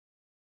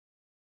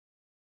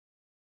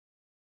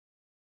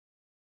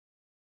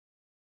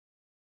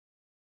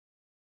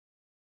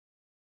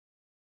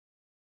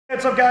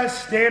What's up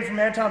guys, Dan from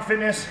Anton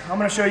Fitness. I'm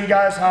going to show you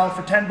guys how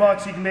for 10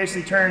 bucks you can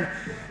basically turn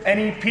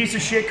any piece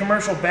of shit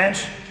commercial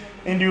bench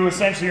into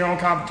essentially your own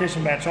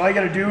competition bench. All you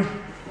got to do,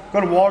 go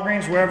to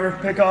Walgreens, wherever,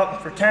 pick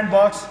up for 10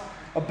 bucks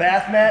a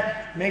bath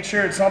mat. Make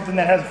sure it's something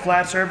that has a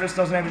flat surface,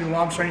 doesn't have any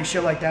lumps or any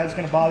shit like that that's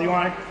going to bother you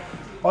on it.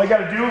 All you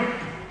got to do,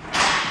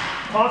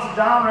 toss it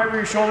down right where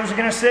your shoulders are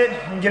going to sit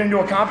and get into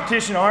a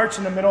competition arch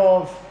in the middle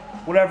of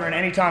whatever in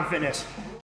Anytime Fitness.